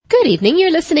Good evening.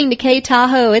 You're listening to K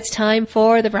Tahoe. It's time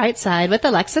for The Bright Side with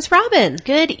Alexis Robin.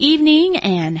 Good evening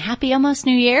and happy almost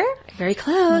New Year. Very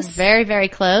close. Very, very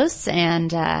close.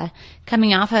 And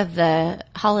coming off of the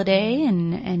holiday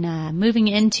and moving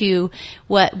into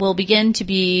what will begin to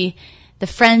be the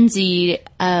frenzy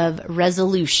of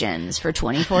resolutions for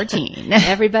 2014.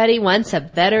 Everybody wants a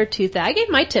better 2000. I gave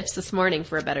my tips this morning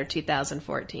for a better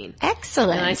 2014.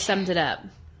 Excellent. And I summed it up.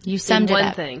 You summed it up. In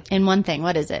one thing. In one thing.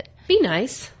 What is it? Be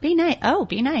nice. Be nice. Oh,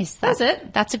 be nice. That's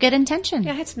it. That's a good intention.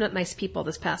 Yeah, I had some nice people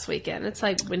this past weekend. It's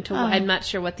like, I'm not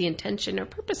sure what the intention or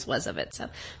purpose was of it. So,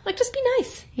 like, just be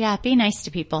nice. Yeah, be nice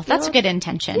to people. That's a good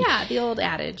intention. Yeah, the old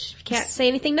adage. If you can't say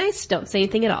anything nice, don't say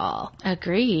anything at all.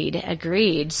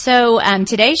 Agreed. So,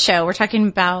 today's show, we're talking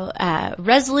about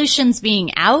resolutions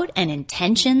being out and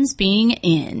intentions being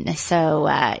in. So,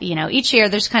 each year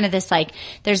there's kind of this, like,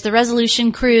 there's the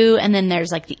resolution crew and then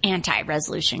there's, like, the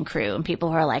anti-resolution crew. And people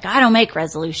who are like, I don't make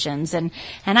resolutions. And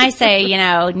I say,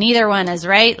 neither one is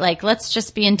right. Like, let's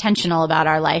just be intentional about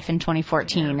our life in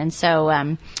 2014. Yeah. And so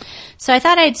I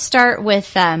thought I'd start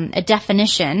with a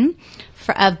definition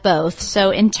of both.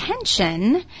 So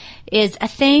intention is a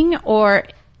thing or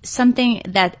something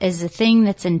that is a thing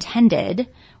that's intended,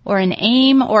 or an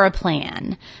aim or a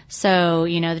plan. So,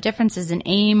 the difference is an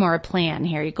aim or a plan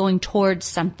here. You're going towards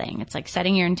something. It's like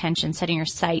setting your intention, setting your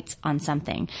sights on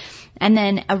something. And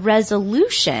then a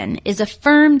resolution is a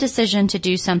firm decision to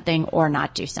do something or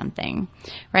not do something,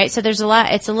 right? So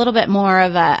it's a little bit more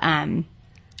of a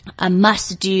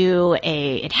must do,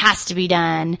 it has to be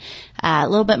done, a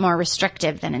little bit more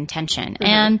restrictive than intention. Mm-hmm.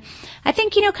 And I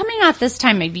think, coming off this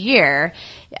time of year,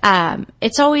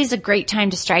 it's always a great time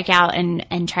to strike out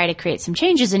and try to create some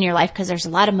changes in your life because there's a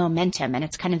lot of momentum and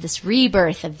it's kind of this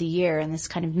rebirth of the year and this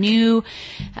kind of new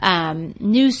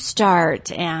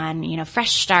start and,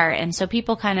 fresh start. And so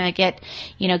people kind of get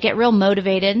real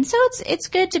motivated. And so it's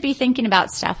good to be thinking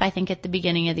about stuff, I think, at the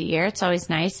beginning of the year. It's always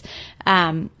nice.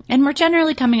 And we're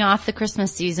generally coming off the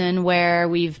Christmas season where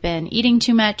we've been eating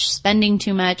too much, spending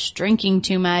too much, drinking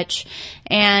too much,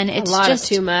 and it's just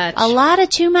too much. A lot of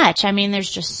too much. I mean,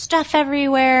 there's just stuff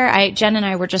everywhere. Jen and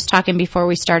I were just talking before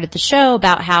we started the show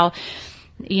about how,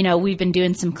 we've been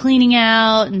doing some cleaning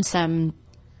out and some,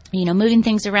 moving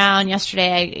things around.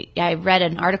 Yesterday, I read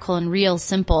an article in Real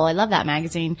Simple. I love that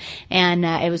magazine. And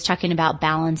it was talking about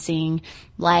balancing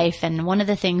life. And one of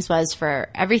the things was for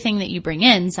everything that you bring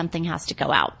in, something has to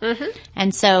go out. Mm-hmm.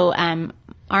 And so,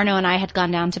 Arno and I had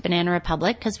gone down to Banana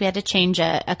Republic because we had to change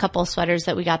a couple of sweaters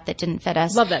that we got that didn't fit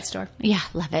us. Love that store. Yeah,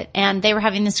 love it. And they were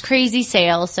having this crazy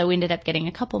sale, so we ended up getting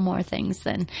a couple more things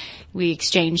than we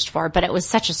exchanged for, but it was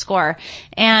such a score.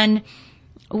 And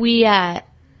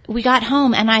we got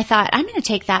home and I thought, I'm going to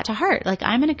take that to heart. Like,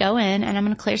 I'm going to go in and I'm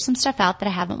going to clear some stuff out that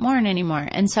I haven't worn anymore.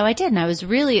 And so I did. And I was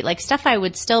really like stuff I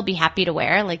would still be happy to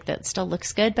wear, like that still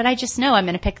looks good, but I just know I'm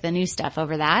going to pick the new stuff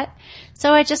over that.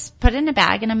 So I just put it in a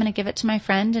bag and I'm going to give it to my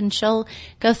friend and she'll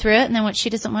go through it. And then what she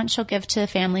doesn't want, she'll give to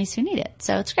families who need it.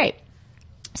 So it's great.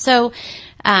 So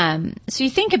you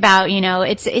think about,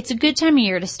 it's a good time of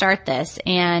year to start this.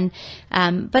 And,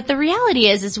 but the reality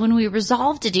is when we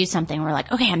resolve to do something, we're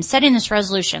like, okay, I'm setting this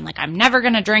resolution. Like, I'm never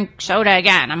going to drink soda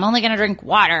again. I'm only going to drink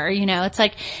water. It's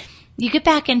like you get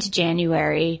back into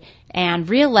January and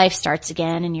real life starts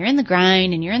again and you're in the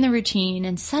grind and you're in the routine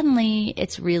and suddenly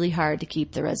it's really hard to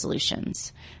keep the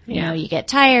resolutions. Yeah. You get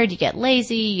tired, you get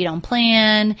lazy, you don't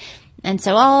plan. And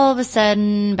so all of a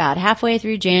sudden, about halfway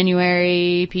through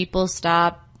January, people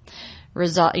stop,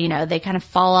 they kind of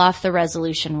fall off the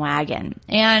resolution wagon.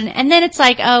 And then it's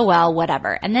like, oh, well,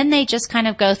 whatever. And then they just kind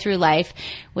of go through life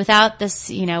without this,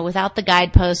 without the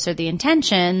guideposts or the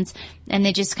intentions, and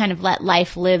they just kind of let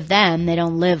life live them. They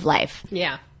don't live life.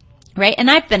 Yeah. Right.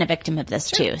 And I've been a victim of this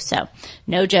too. So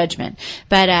no judgment.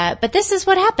 But this is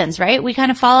what happens, right? We kind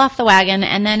of fall off the wagon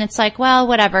and then it's like, well,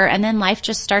 whatever. And then life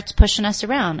just starts pushing us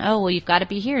around. Oh, well, you've got to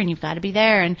be here and you've got to be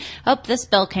there. And oh, this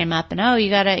bill came up and oh, you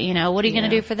got to, what are you going to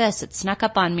do for this? It snuck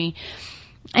up on me.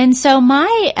 And so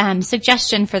my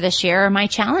suggestion for this year or my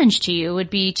challenge to you would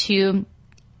be to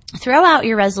throw out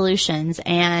your resolutions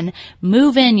and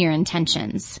move in your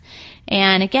intentions.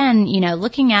 And again,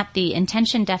 looking at the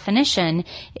intention definition,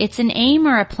 it's an aim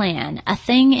or a plan, a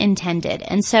thing intended.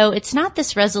 And so it's not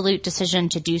this resolute decision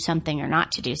to do something or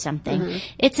not to do something. Mm-hmm.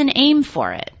 It's an aim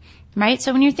for it, right?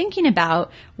 So when you're thinking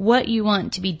about what you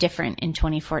want to be different in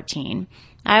 2014,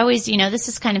 I always, this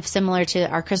is kind of similar to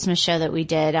our Christmas show that we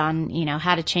did on,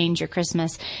 how to change your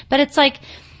Christmas. But it's like,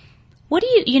 what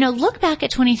do you look back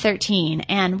at 2013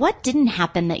 and what didn't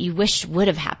happen that you wish would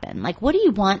have happened? Like, what do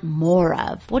you want more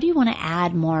of? What do you want to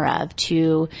add more of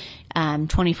to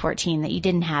 2014 that you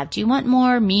didn't have? Do you want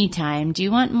more me time? Do you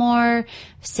want more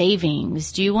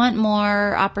savings? Do you want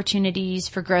more opportunities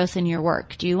for growth in your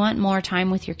work? Do you want more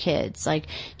time with your kids? Like,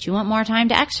 do you want more time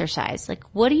to exercise? Like,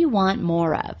 what do you want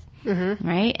more of? Mm-hmm.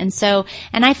 Right?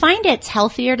 And I find it's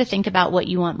healthier to think about what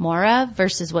you want more of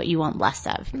versus what you want less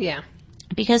of. Yeah.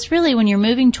 Because really, when you're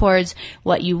moving towards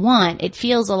what you want, it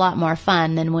feels a lot more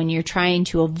fun than when you're trying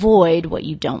to avoid what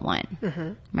you don't want.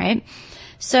 Mm-hmm. Right?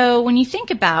 So when you think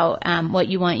about what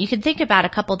you want, you can think about a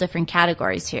couple different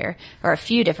categories here, or a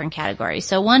few different categories.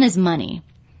 So one is money,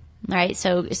 right?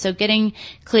 So getting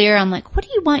clear on like, what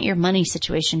do you want your money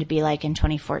situation to be like in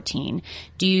 2014?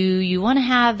 Do you want to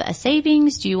have a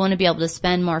savings? Do you want to be able to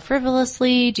spend more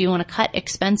frivolously? Do you want to cut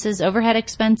expenses, overhead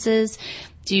expenses?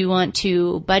 Do you want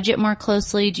to budget more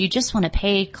closely? Do you just want to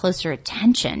pay closer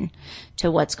attention to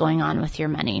what's going on with your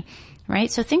money,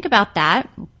 right? So think about that.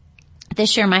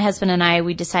 This year, my husband and I,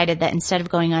 we decided that instead of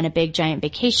going on a big giant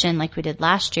vacation like we did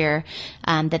last year,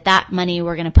 that money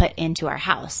we're going to put into our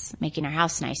house, making our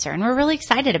house nicer. And we're really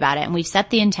excited about it. And we've set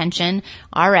the intention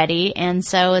already. And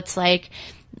so it's like,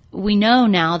 we know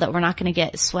now that we're not going to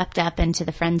get swept up into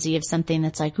the frenzy of something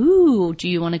that's like, ooh, do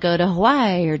you want to go to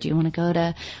Hawaii or do you want to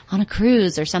go on a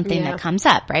cruise or something that comes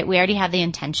up, right? We already have the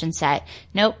intention set.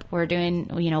 Nope, we're doing,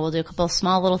 we'll do a couple of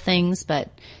small little things, but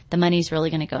the money's really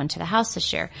going to go into the house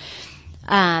this year.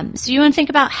 So you want to think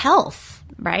about health,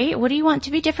 right? What do you want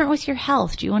to be different with your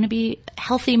health? Do you want to be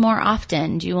healthy more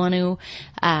often? Do you want to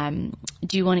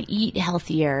eat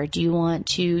healthier? Do you want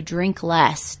to drink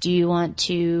less? Do you want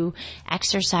to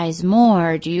exercise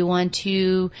more? Do you want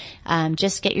to,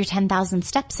 just get your 10,000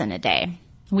 steps in a day?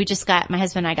 My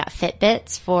husband and I got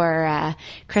Fitbits for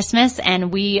Christmas,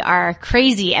 and we are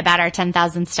crazy about our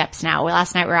 10,000 steps now.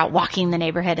 Last night we were out walking the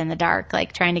neighborhood in the dark,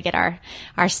 like trying to get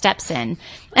our steps in.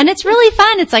 And it's really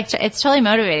fun. It's totally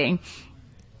motivating.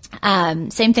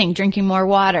 Same thing, drinking more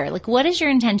water. Like, what is your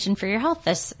intention for your health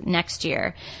this next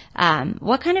year?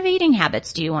 What kind of eating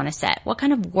habits do you want to set? What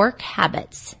kind of work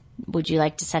habits would you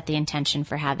like to set the intention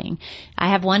for having? I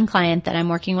have one client that I'm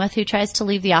working with who tries to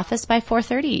leave the office by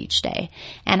 4:30 each day.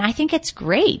 And I think it's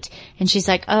great. And she's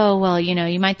like, oh, well,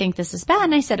 you might think this is bad.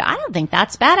 And I said, I don't think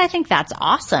that's bad. I think that's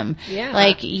awesome. Yeah.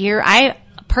 Like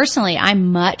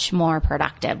I'm much more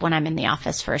productive when I'm in the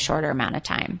office for a shorter amount of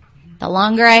time. The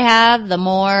longer I have, the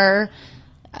more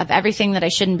of everything that I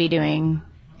shouldn't be doing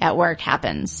at work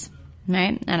happens.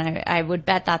 Right? And I would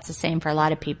bet that's the same for a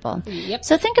lot of people. Yep.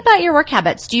 So think about your work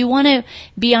habits. Do you want to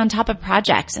be on top of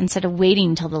projects instead of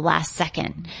waiting till the last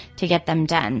second to get them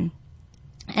done?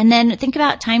 And then think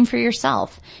about time for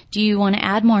yourself. Do you want to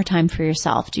add more time for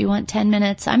yourself? Do you want 10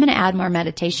 minutes? I'm going to add more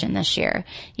meditation this year.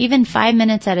 Even 5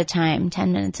 minutes at a time,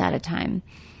 10 minutes at a time.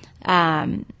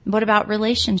 What about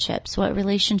relationships? What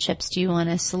relationships do you want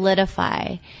to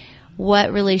solidify?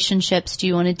 What relationships do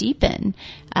you want to deepen?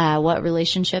 What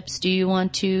relationships do you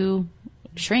want to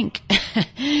shrink?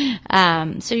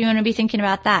 So you want to be thinking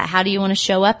about that. How do you want to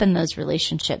show up in those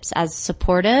relationships? As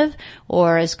supportive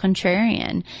or as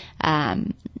contrarian?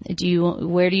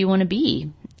 Where do you want to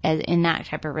be in that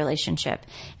type of relationship?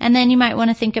 And then you might want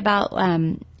to think about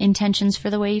intentions for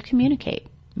the way you communicate.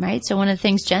 Right? So one of the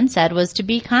things Jen said was to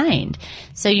be kind.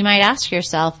 So you might ask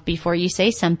yourself before you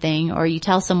say something or you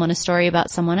tell someone a story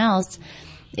about someone else,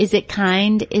 is it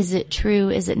kind? Is it true?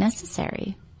 Is it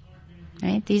necessary?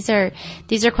 Right? These are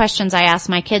questions I ask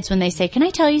my kids when they say, can I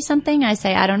tell you something? I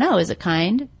say, I don't know. Is it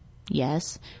kind?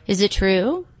 Yes. Is it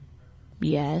true?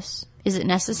 Yes. Is it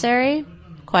necessary?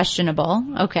 Questionable.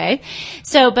 Okay.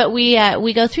 So, but we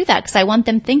go through that because I want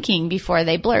them thinking before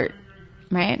they blurt.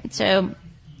 Right?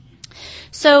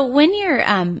 So when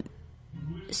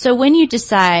you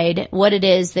decide what it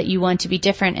is that you want to be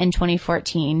different in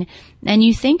 2014 and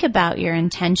you think about your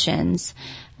intentions,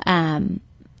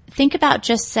 think about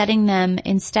just setting them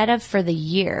instead of for the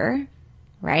year,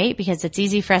 right? Because it's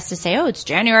easy for us to say, oh, it's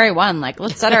January 1, like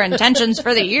let's set our intentions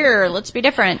for the year. Let's be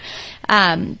different.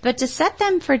 But to set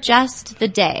them for just the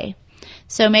day.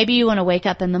 So maybe you want to wake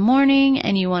up in the morning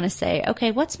and you want to say,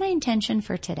 okay, what's my intention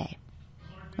for today?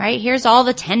 Right? Here's all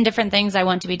the 10 different things I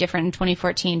want to be different in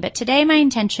 2014. But today my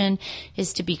intention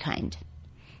is to be kind.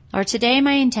 Or today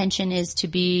my intention is to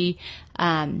be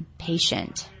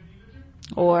patient.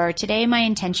 Or today my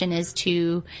intention is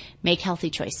to make healthy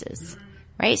choices.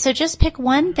 Right? So just pick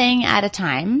one thing at a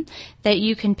time that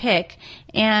you can pick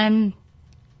and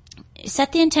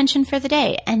set the intention for the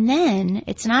day. And then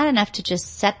it's not enough to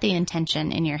just set the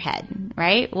intention in your head.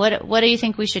 Right? What do you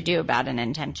think we should do about an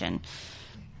intention?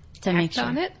 to make Act sure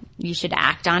on it? you should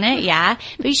act on it. Yeah.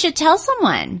 But you should tell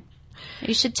someone.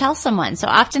 You should tell someone. So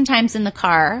oftentimes in the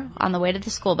car on the way to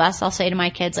the school bus, I'll say to my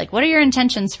kids, like, what are your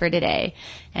intentions for today?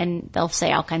 And they'll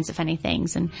say all kinds of funny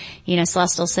things. And, you know,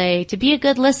 Celeste will say, to be a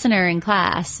good listener in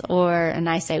class. And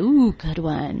I say, ooh, good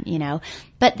one, you know.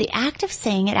 But the act of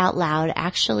saying it out loud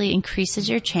actually increases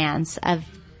your chance of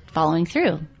following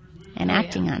through and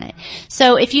acting on it.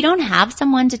 So if you don't have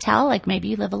someone to tell, like maybe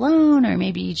you live alone or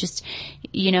maybe you just,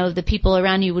 you know, the people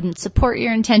around you wouldn't support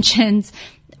your intentions,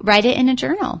 write it in a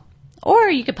journal.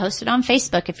 Or you could post it on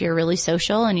Facebook if you're really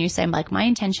social and you say, like, my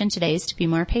intention today is to be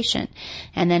more patient.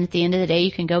 And then at the end of the day,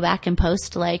 you can go back and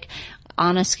post, like,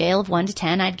 on a scale of 1 to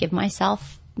 10, I'd give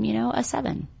myself, you know, a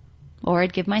 7. Or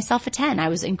I'd give myself a 10. I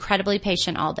was incredibly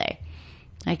patient all day.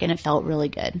 Like, and it felt really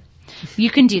good. You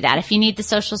can do that. If you need the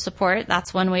social support,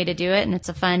 that's one way to do it. And it's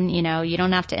a fun, you know, you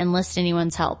don't have to enlist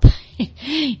anyone's help.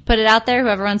 Put it out there.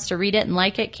 Whoever wants to read it and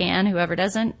like it can. Whoever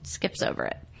doesn't skips over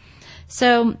it.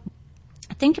 So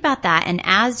think about that. And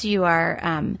as you are,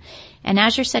 and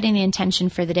as you're setting the intention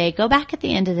for the day, go back at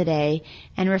the end of the day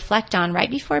and reflect on right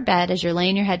before bed as you're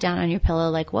laying your head down on your pillow,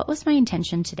 like, what was my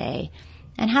intention today?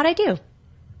 And how'd I do?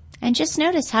 And just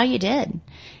notice how you did.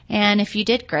 And if you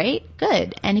did great,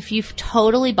 good. And if you've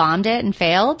totally bombed it and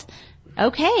failed,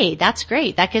 okay, that's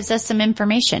great. That gives us some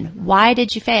information. Why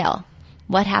did you fail?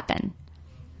 What happened?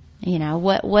 You know,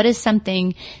 what is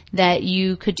something that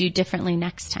you could do differently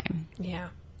next time? Yeah.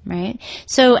 Right?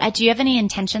 So do you have any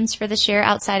intentions for this year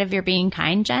outside of your being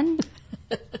kind, Jen?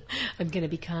 I'm going to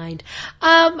be kind.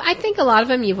 I think a lot of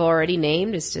them you've already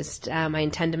named. It's just I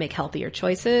intend to make healthier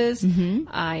choices. Mm-hmm.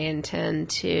 I intend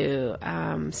to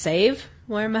save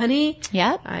more money.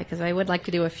 Yep. Because I would like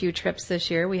to do a few trips this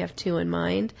year. We have 2 in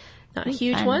mind. Not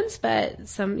huge fun. ones, but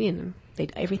some, you know,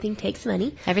 everything takes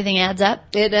money. Everything adds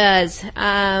up? It does.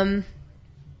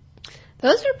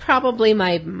 Those are probably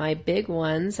my big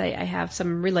ones. I have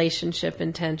some relationship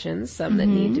intentions, some that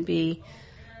need to be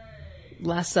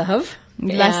less of.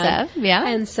 Yeah.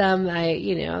 And some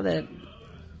that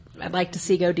I'd like to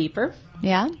see go deeper.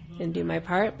 Yeah. And do my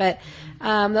part. But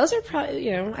those are probably,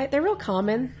 they're real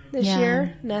common this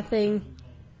year. Nothing.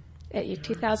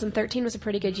 2013 was a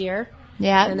pretty good year.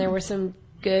 Yeah. And there were some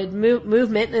good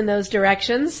movement in those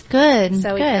directions. Good.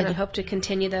 So we kind of hope to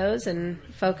continue those and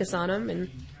focus on them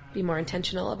and be more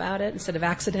intentional about it instead of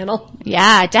accidental.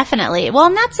 Yeah, definitely. Well,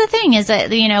 and that's the thing is that,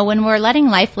 when we're letting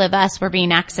life live us, we're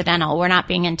being accidental. We're not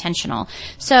being intentional.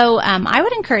 So, I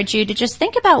would encourage you to just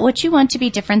think about what you want to be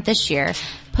different this year.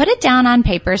 Put it down on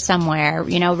paper somewhere,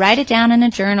 write it down in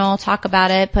a journal, talk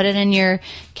about it, put it in your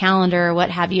calendar or what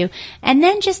have you. And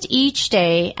then just each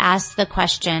day ask the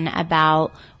question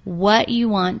about what you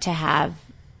want to have,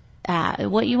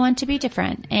 what you want to be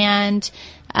different. And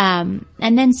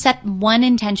then set one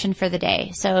intention for the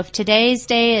day. So if today's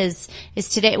day is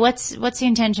today, what's the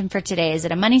intention for today? Is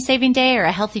it a money saving day or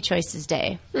a healthy choices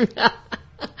day?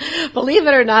 Believe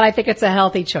it or not, I think it's a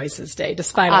healthy choices day,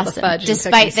 despite all the fudge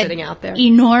despite the sitting out there.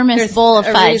 Enormous bowl of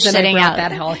fudge sitting out.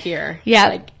 That hell here.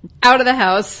 Yeah, out of the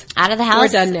house. We're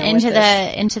done now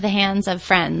into the hands of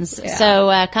friends. Yeah.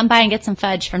 So come by and get some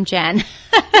fudge from Jen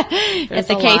at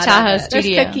the K Tahoe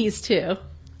studio. There's cookies too.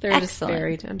 They're Excellent. Just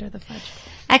buried under the fudge.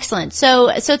 Excellent. So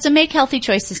it's a make healthy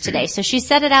choices today. So she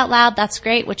said it out loud. That's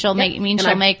great, which will mean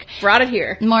she'll make brought it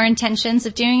here more intentions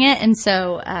of doing it. And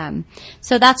so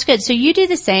that's good. So you do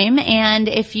the same. And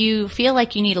if you feel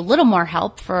like you need a little more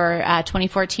help for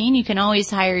 2014, you can always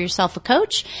hire yourself a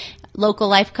coach. Local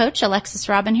life coach, Alexis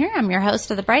Robin here. I'm your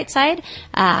host of The Bright Side.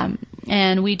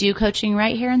 And we do coaching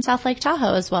right here in South Lake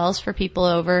Tahoe as well as for people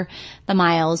over the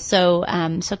miles. So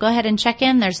go ahead and check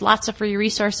in. There's lots of free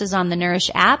resources on the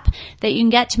Nourish app that you can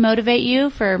get to motivate you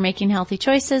for making healthy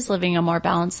choices, living a more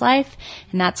balanced life.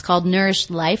 And that's called Nourish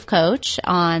Life Coach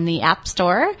on the App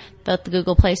Store, both the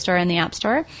Google Play Store and the App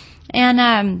Store.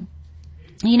 And,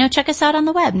 check us out on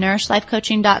the web,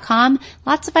 nourishlifecoaching.com.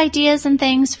 Lots of ideas and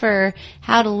things for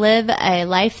how to live a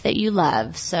life that you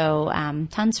love. So,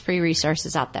 tons of free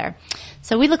resources out there.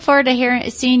 So we look forward to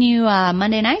seeing you,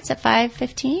 Monday nights at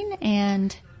 5:15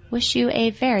 and wish you a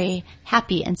very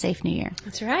happy and safe New Year.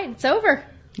 That's right. It's over.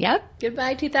 Yep.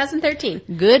 Goodbye, 2013.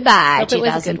 Goodbye,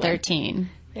 2013.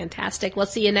 Fantastic. We'll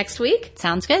see you next week.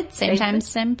 Sounds good. Same time,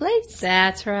 same place.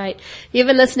 That's right. You've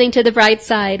been listening to The Bright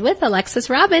Side with Alexis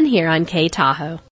Robin here on K Tahoe.